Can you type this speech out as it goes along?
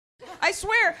I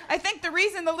swear, I think the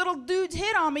reason the little dudes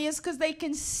hit on me is because they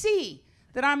can see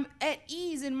that I'm at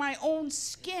ease in my own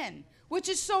skin, which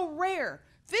is so rare.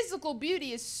 Physical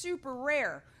beauty is super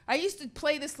rare. I used to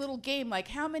play this little game, like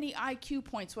how many IQ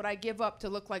points would I give up to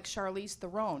look like Charlize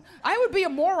Theron? I would be a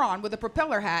moron with a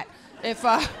propeller hat if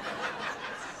I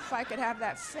could have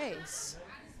that face.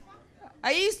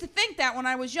 I used to think that when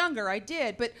I was younger, I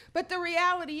did, but the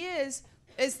reality is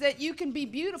that you can be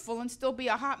beautiful and still be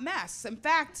a hot mess. In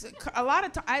fact, a lot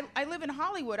of times, I live in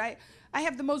Hollywood. I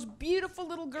have the most beautiful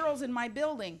little girls in my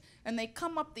building, and they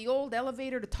come up the old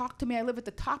elevator to talk to me. I live at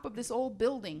the top of this old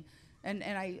building, and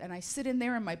I sit in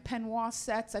there in my peignoir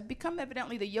sets. I've become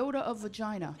evidently the Yoda of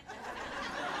vagina.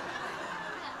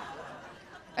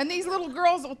 And these little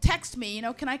girls will text me, you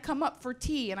know, can I come up for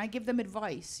tea? And I give them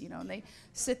advice, you know, and they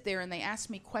sit there and they ask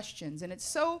me questions. And it's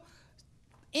so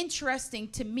interesting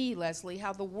to me, Leslie,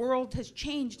 how the world has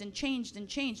changed and changed and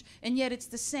changed, and yet it's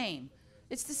the same.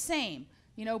 It's the same.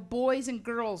 You know, boys and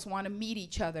girls want to meet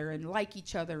each other and like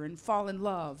each other and fall in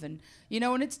love. And, you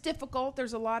know, and it's difficult.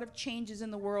 There's a lot of changes in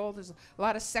the world. There's a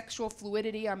lot of sexual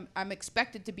fluidity. I'm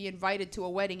expected to be invited to a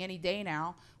wedding any day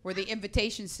now where the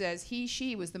invitation says he,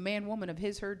 she was the man, woman of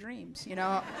his, her dreams, you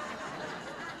know.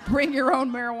 Bring your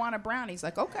own marijuana brownies.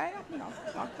 Like, okay, you know,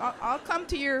 I'll come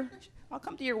to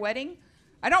your wedding.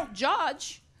 I don't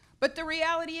judge, but the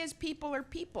reality is people are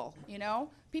people, you know?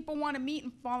 People want to meet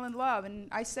and fall in love, and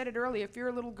I said it earlier, if you're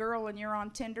a little girl and you're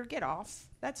on Tinder, get off.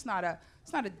 It's not a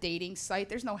dating site.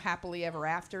 There's no happily ever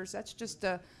afters. That's just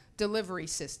a delivery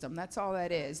system. That's all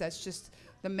that is. That's just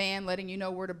the man letting you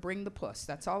know where to bring the puss.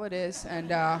 That's all it is,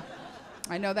 and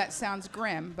I know that sounds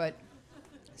grim, but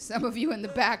some of you in the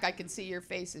back, I can see your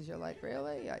faces. You're like,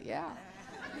 really? Yeah.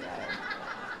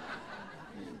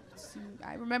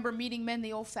 I remember meeting men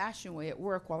the old-fashioned way at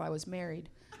work while I was married.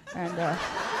 And,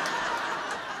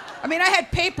 I mean, I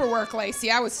had paperwork,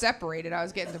 Lacey. I was separated. I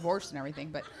was getting divorced and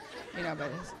everything. But, you know, it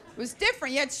was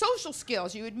different. You had social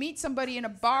skills. You would meet somebody in a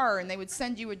bar, and they would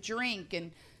send you a drink,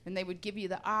 and they would give you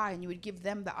the eye, and you would give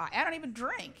them the eye. I don't even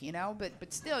drink, you know,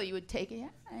 but still, you would take it,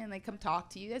 and they'd come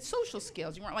talk to you. You had social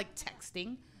skills. You weren't, like,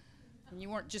 texting. And you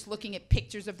weren't just looking at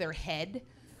pictures of their head,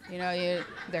 you know,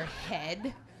 their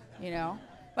head, you know.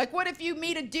 Like, what if you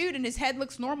meet a dude and his head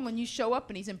looks normal and you show up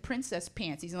and he's in princess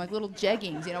pants? He's in, like, little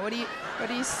jeggings, you know? What do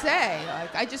you say?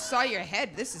 Like, I just saw your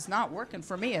head. This is not working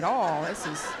for me at all. This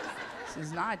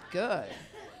is not good.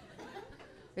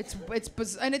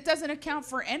 And it doesn't account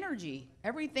for energy.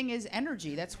 Everything is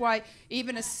energy. That's why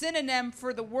even a synonym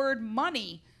for the word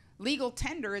money, legal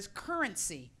tender, is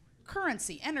currency.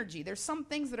 Currency, energy. There's some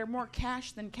things that are more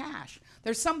cash than cash.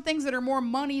 There's some things that are more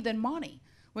money than money.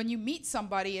 When you meet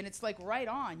somebody and it's like right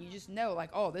on, you just know, like,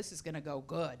 oh, this is gonna go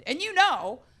good. And you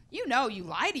know, you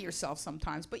lie to yourself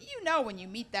sometimes, but you know when you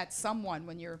meet that someone,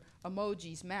 when your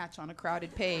emojis match on a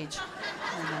crowded page.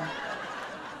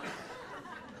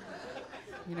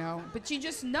 You know, but you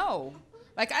just know.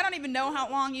 Like, I don't even know how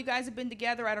long you guys have been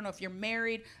together. I don't know if you're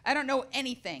married. I don't know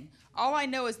anything. All I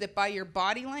know is that by your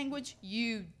body language,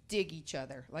 you dig each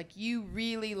other. Like, you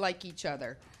really like each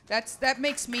other. That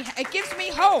makes me, it gives me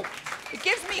hope. It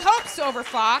gives me hope, Silver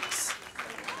Fox.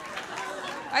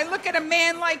 I look at a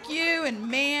man like you in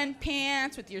man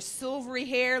pants with your silvery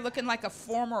hair looking like a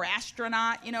former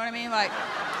astronaut, you know what I mean? Like,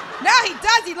 no, he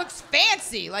does. He looks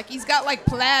fancy. Like, he's got, like,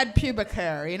 plaid pubic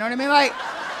hair, you know what I mean? Like,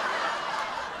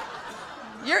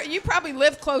 you probably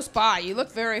live close by. You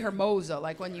look very Hermosa.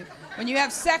 Like, when you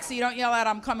have sex, you don't yell out,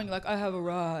 I'm coming, like, I have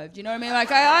arrived. You know what I mean?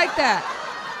 Like, I like that.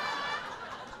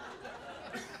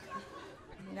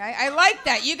 I like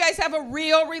that. You guys have a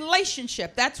real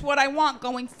relationship. That's what I want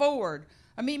going forward.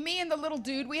 I mean, me and the little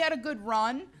dude, we had a good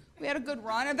run.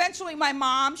 Eventually, my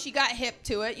mom, she got hip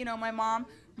to it. You know, my mom,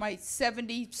 my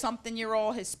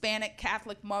 70-something-year-old Hispanic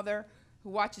Catholic mother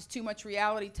who watches too much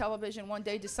reality television, one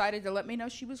day decided to let me know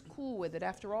she was cool with it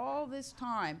after all this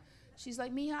time. She's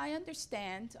like, Mija, I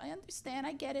understand,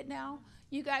 I get it now.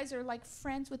 You guys are like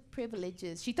friends with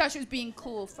privileges. She thought she was being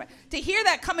cool. To hear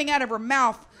that coming out of her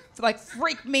mouth, like,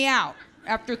 freaked me out.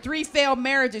 After 3 failed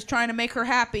marriages trying to make her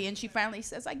happy, and she finally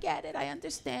says, I get it, I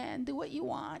understand, do what you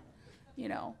want. You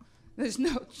know, there's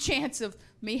no chance of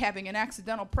me having an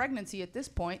accidental pregnancy at this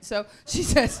point. So she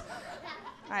says,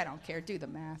 I don't care, do the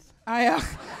math.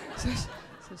 So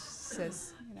she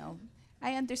says, you know,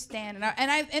 I understand.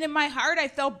 And in my heart, I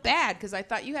felt bad because I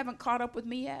thought, you haven't caught up with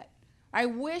me yet. I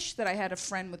wish that I had a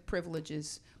friend with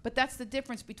privileges, but that's the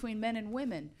difference between men and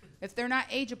women. If they're not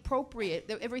age appropriate,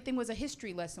 everything was a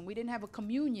history lesson. We didn't have a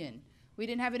communion. We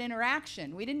didn't have an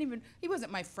interaction. He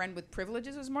wasn't my friend with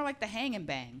privileges. It was more like the hang and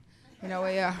bang. You know,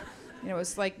 You know,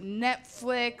 it's like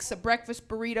Netflix, a breakfast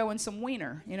burrito, and some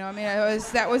wiener. You know, I mean,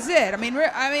 that was it. I mean,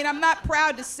 I'm not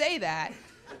proud to say that.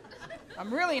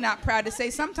 I'm really not proud to say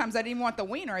sometimes I didn't even want the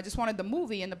wiener. I just wanted the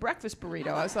movie and the breakfast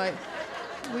burrito. I was like,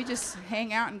 we just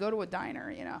hang out and go to a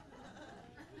diner, you know.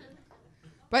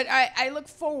 But I look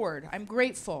forward. I'm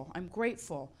grateful. I'm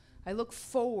grateful. I look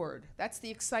forward. That's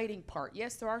the exciting part.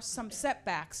 Yes, there are some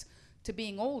setbacks to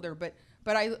being older, but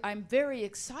I'm very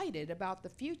excited about the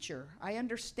future. I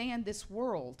understand this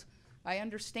world. I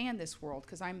understand this world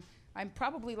because I'm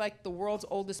probably like the world's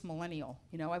oldest millennial.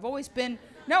 You know, I've always been,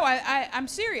 no, I'm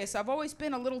serious. I've always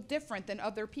been a little different than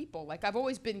other people. Like, I've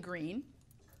always been green.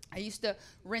 I used to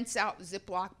rinse out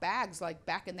Ziploc bags. Like,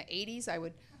 back in the 80s, I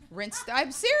would rinse,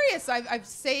 I'm serious. I've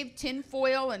saved tin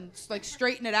foil and, like,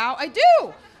 straighten it out. I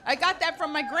do. I got that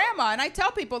from my grandma. And I tell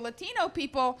people, Latino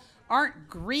people aren't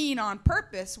green on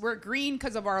purpose. We're green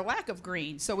because of our lack of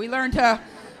green. So we learn to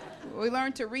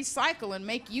recycle and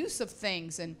make use of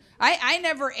things. And I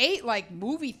never ate like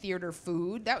movie theater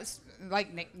food. That was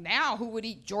like, now who would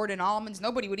eat Jordan almonds?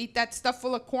 Nobody would eat that stuff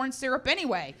full of corn syrup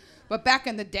anyway. But back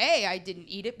in the day, I didn't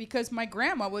eat it because my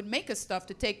grandma would make us stuff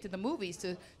to take to the movies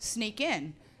to sneak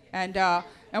in. And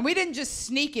we didn't just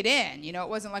sneak it in. You know, it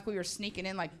wasn't like we were sneaking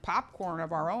in like popcorn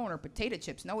of our own or potato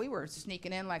chips. No, we were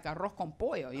sneaking in like arroz con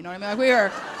pollo. You know what I mean? Like, we were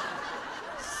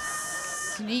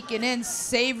sneaking in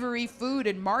savory food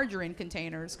in margarine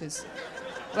containers because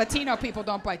Latino people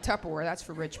don't buy Tupperware. That's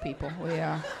for rich people.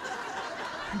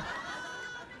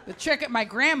 The trick at my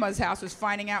grandma's house was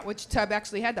finding out which tub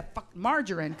actually had the fucking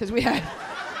margarine because we had.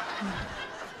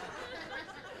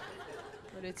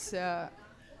 But it's a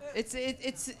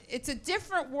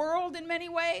different world in many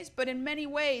ways, but in many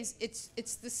ways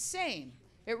it's the same.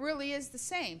 It really is the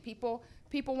same. People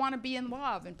want to be in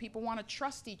love, and people want to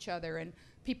trust each other, and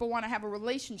people want to have a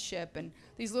relationship. And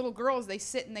these little girls, they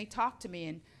sit and they talk to me,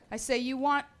 and I say, "You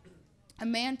want a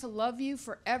man to love you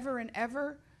forever and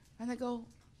ever?" And they go,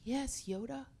 "Yes,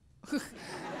 Yoda." I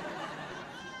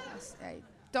say,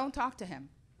 "Don't talk to him."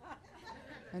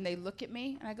 And they look at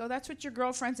me, and I go, "That's what your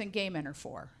girlfriends and gay men are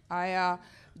for."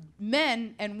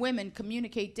 Men and women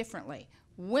communicate differently.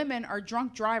 Women are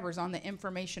drunk drivers on the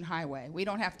information highway. We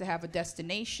don't have to have a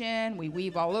destination. We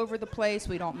weave all over the place.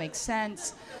 We don't make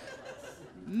sense.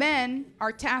 Men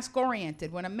are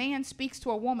task-oriented. When a man speaks to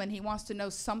a woman, he wants to know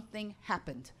something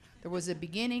happened. There was a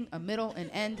beginning, a middle, an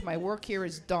end. My work here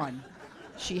is done.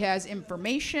 She has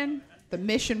information. The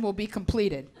mission will be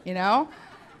completed, you know?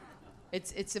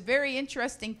 It's a very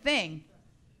interesting thing.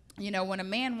 You know, when a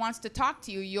man wants to talk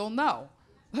to you, you'll know.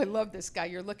 I love this guy.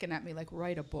 You're looking at me like,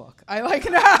 write a book. I like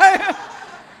that.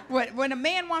 When a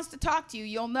man wants to talk to you,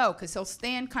 you'll know, because he'll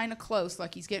stand kind of close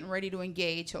like he's getting ready to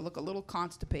engage. He'll look a little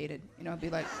constipated. You know, be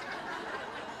like...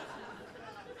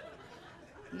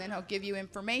 And then he'll give you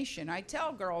information. I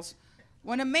tell girls,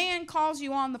 when a man calls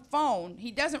you on the phone,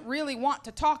 he doesn't really want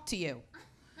to talk to you.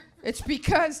 It's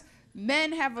because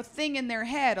men have a thing in their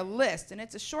head, a list, and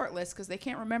it's a short list because they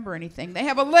can't remember anything. They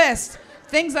have a list,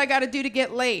 things I got to do to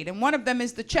get laid, and one of them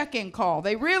is the check-in call.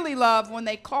 They really love when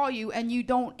they call you and you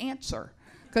don't answer,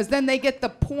 because then they get the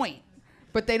point,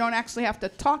 but they don't actually have to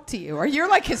talk to you. Or you're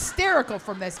like hysterical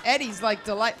from this. Eddie's like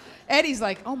Eddie's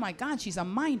like, oh my God, she's a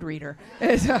mind reader.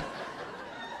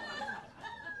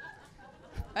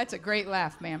 That's a great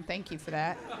laugh, ma'am. Thank you for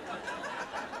that.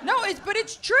 No, but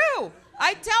it's true.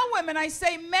 I tell women, I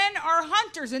say men are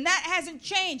hunters, and that hasn't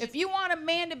changed. If you want a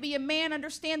man to be a man,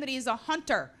 understand that he is a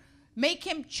hunter. Make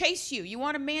him chase you. You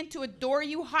want a man to adore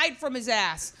you? Hide from his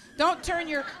ass. Don't turn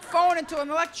your phone into an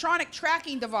electronic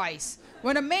tracking device.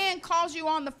 When a man calls you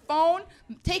on the phone,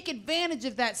 take advantage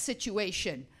of that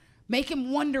situation. Make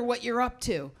him wonder what you're up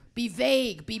to. Be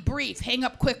vague, be brief, hang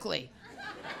up quickly.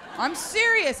 I'm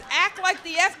serious. Act like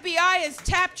the FBI has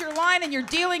tapped your line and you're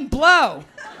dealing blow.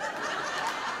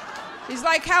 He's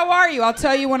like, how are you? I'll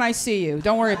tell you when I see you.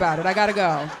 Don't worry about it. I gotta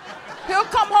go. He'll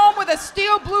come home with a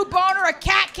steel blue boner a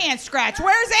cat can't scratch.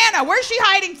 Where's Anna? Where's she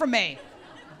hiding from me?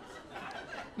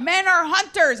 Men are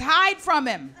hunters. Hide from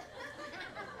him.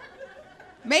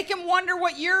 Make him wonder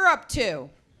what you're up to.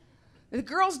 The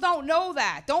girls don't know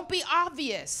that. Don't be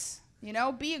obvious. You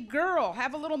know, be a girl.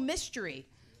 Have a little mystery.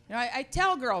 You know, I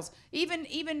tell girls, even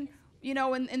you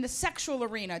know, in the sexual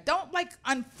arena, don't like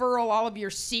unfurl all of your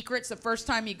secrets the first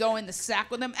time you go in the sack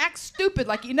with them. Act stupid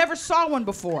like you never saw one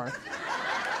before.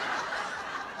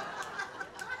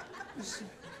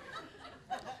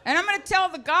 And I'm going to tell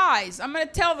the guys,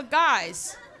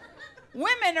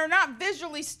 women are not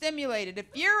visually stimulated. If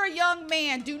you're a young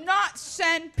man, do not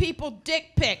send people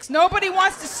dick pics. Nobody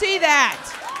wants to see that.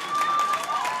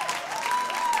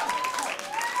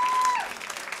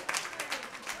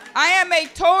 I am a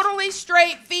totally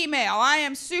straight female. I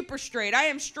am super straight. I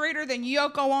am straighter than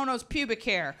Yoko Ono's pubic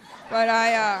hair. But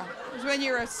when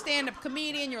you're a stand-up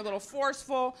comedian, you're a little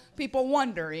forceful. People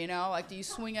wonder, you know, like, do you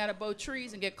swing out of both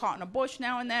trees and get caught in a bush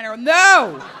now and then? Or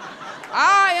no,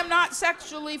 I am not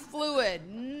sexually fluid.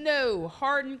 No,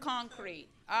 hard and concrete.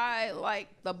 I like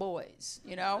the boys,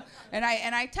 you know, and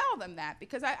I tell them that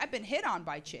because I've been hit on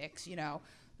by chicks, you know.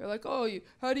 They're like, oh,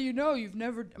 how do you know you've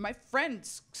never, my friend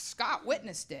Scott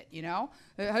witnessed it, you know?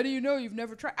 How do you know you've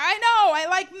never tried? I know, I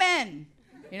like men.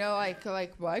 You know,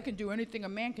 like, well, I can do anything a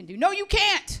man can do. No, you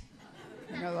can't.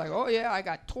 You know, like, oh yeah, I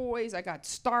got toys, I got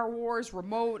Star Wars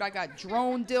remote, I got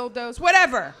drone dildos,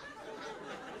 whatever.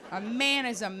 A man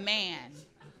is a man.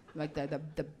 Like the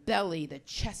belly, the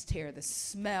chest hair, the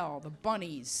smell, the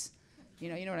bunnies. You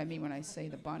know what I mean when I say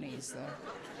the bunnies, the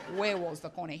huevos, the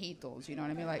conejitos, you know what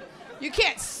I mean? Like, you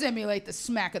can't simulate the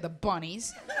smack of the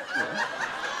bunnies.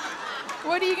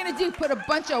 What are you gonna do, put a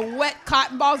bunch of wet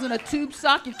cotton balls in a tube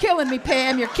sock? You're killing me,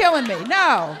 Pam, you're killing me.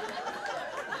 No.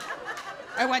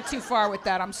 I went too far with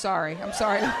that, I'm sorry,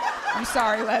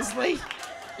 Leslie.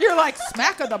 You're like,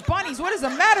 smack of the bunnies, what is the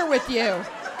matter with you?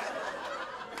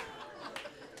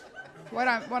 What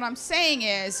I'm saying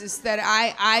is that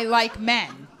I like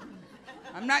men.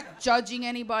 I'm not judging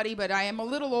anybody, but I am a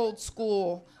little old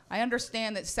school. I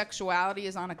understand that sexuality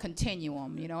is on a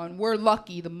continuum, you know, and we're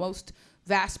lucky, the most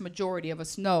vast majority of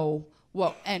us know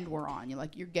what end we're on. You're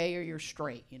like, you're gay or you're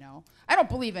straight, you know. I don't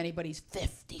believe anybody's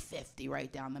 50-50 right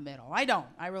down the middle.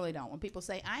 I really don't. When people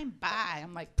say, I'm bi,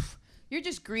 I'm like, you're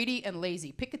just greedy and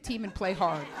lazy. Pick a team and play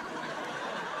hard.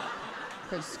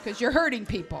 Because you're hurting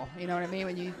people, you know what I mean?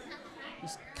 When you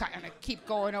just kind of keep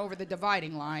going over the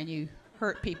dividing line, you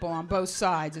hurt people on both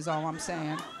sides is all I'm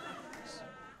saying.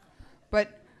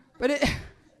 But it,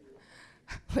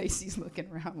 Lacey's looking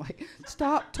around like,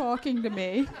 stop talking to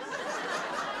me.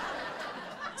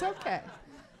 It's okay.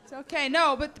 It's okay.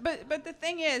 No, but the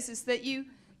thing is that you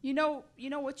know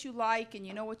what you like and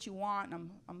you know what you want. And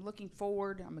I'm looking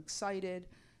forward. I'm excited.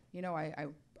 You know, I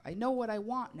know what I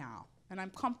want now, and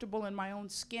I'm comfortable in my own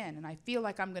skin, and I feel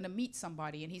like I'm going to meet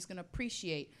somebody, and he's going to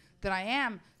appreciate that I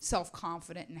am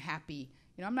self-confident and happy.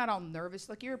 You know, I'm not all nervous.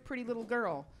 Like, you're a pretty little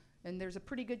girl, and there's a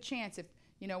pretty good chance if,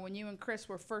 you know, when you and Chris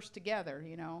were first together,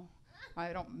 you know,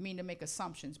 I don't mean to make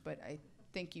assumptions, but I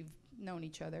think you've known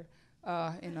each other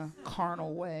in a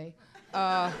carnal way,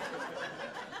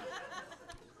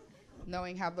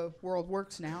 knowing how the world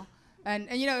works now. And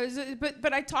you know,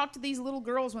 but I talk to these little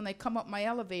girls when they come up my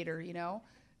elevator, you know,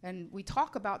 and we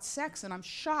talk about sex, and I'm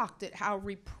shocked at how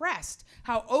repressed,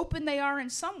 how open they are in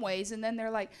some ways, and then they're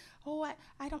like, oh,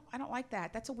 I don't like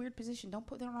that. That's a weird position. Don't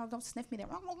sniff me there.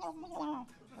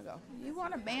 I go, you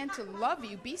want a man to love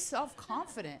you, be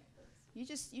self-confident. You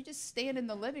just stand in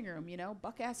the living room, you know,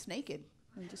 buck-ass naked,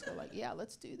 and just go like, yeah,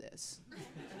 let's do this.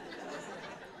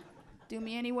 Do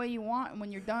me any way you want, and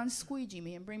when you're done, squeegee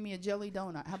me and bring me a jelly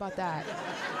donut. How about that?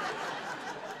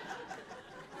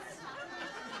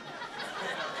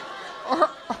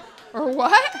 Or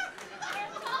what?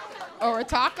 Or a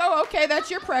taco? Okay, that's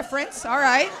your preference. All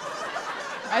right.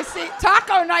 I see.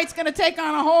 Taco night's gonna take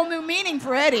on a whole new meaning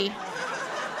for Eddie.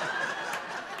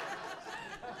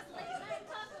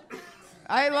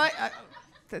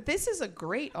 This is a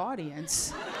great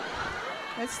audience.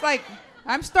 It's like,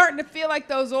 I'm starting to feel like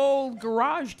those old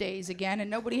garage days again, and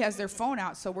nobody has their phone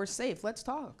out, so we're safe. Let's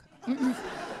talk.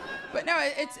 But no,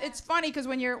 it's funny because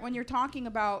when you're talking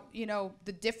about, you know,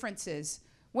 the differences,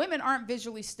 women aren't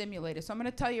visually stimulated. So I'm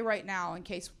going to tell you right now, in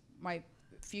case my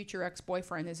future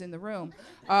ex-boyfriend is in the room.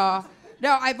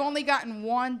 No, I've only gotten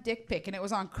one dick pic, and it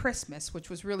was on Christmas,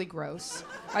 which was really gross.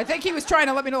 I think he was trying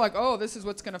to let me know, like, oh, this is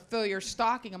what's going to fill your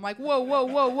stocking. I'm like, whoa, whoa,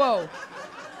 whoa, whoa.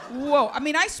 Whoa. I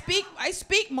mean, I speak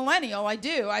millennial. I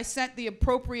do. I sent the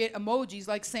appropriate emojis,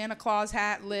 like Santa Claus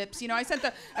hat, lips. You know, I sent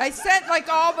like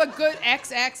all the good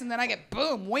XX, and then I get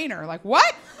boom, wiener. Like,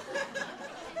 what?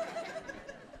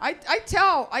 I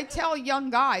tell young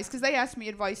guys, because they ask me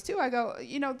advice too. I go,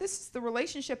 you know, this is the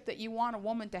relationship that you want a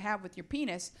woman to have with your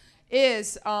penis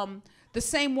is the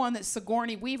same one that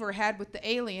Sigourney Weaver had with the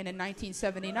alien in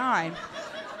 1979,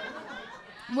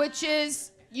 which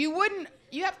is you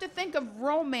have to think of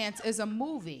romance as a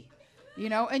movie. You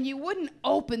know, and you wouldn't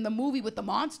open the movie with the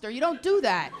monster. You don't do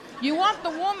that. You want the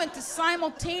woman to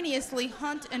simultaneously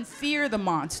hunt and fear the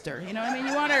monster. You know what I mean?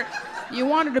 You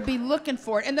want her to be looking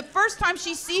for it. And the first time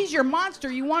she sees your monster,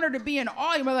 you want her to be in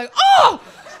awe. You're like, oh,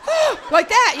 like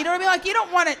that. You know what I mean? Like, you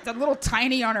don't want it a little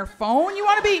tiny on her phone. You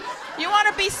want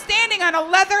to be standing on a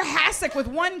leather hassock with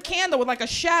one candle with like a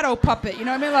shadow puppet. You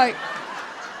know what I mean? Like,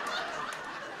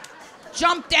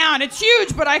 jump down. It's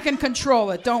huge, but I can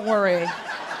control it. Don't worry.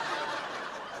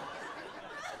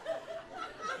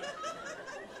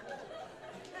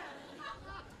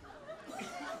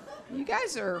 You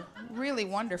guys are really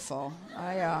wonderful.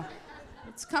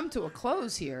 It's come to a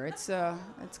close here. It's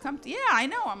come to, yeah, I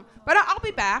know. But I'll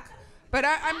be back. But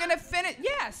I'm going to finish.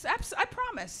 Yes, I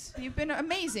promise. You've been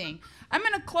amazing. I'm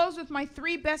going to close with my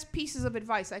 3 best pieces of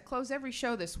advice. I close every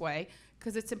show this way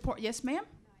because it's important. Yes, ma'am?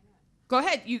 Go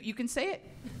ahead. You can say it.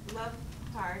 Love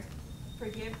hard,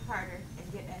 forgive harder,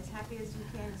 and get as happy as you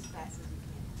can as fast as you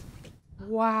can.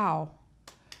 Wow.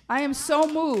 I am so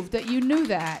moved that you knew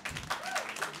that.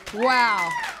 Wow.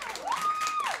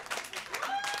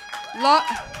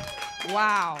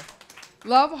 Wow.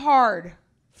 Love hard,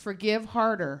 forgive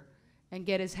harder, and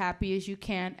get as happy as you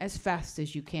can, as fast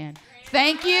as you can.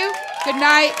 Thank you. Good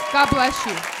night. God bless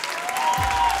you.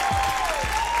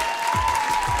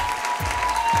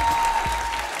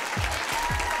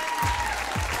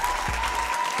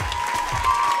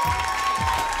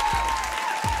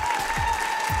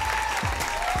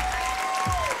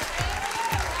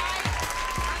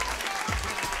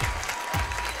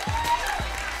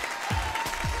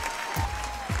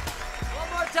 One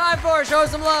more time for her. Show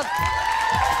some love.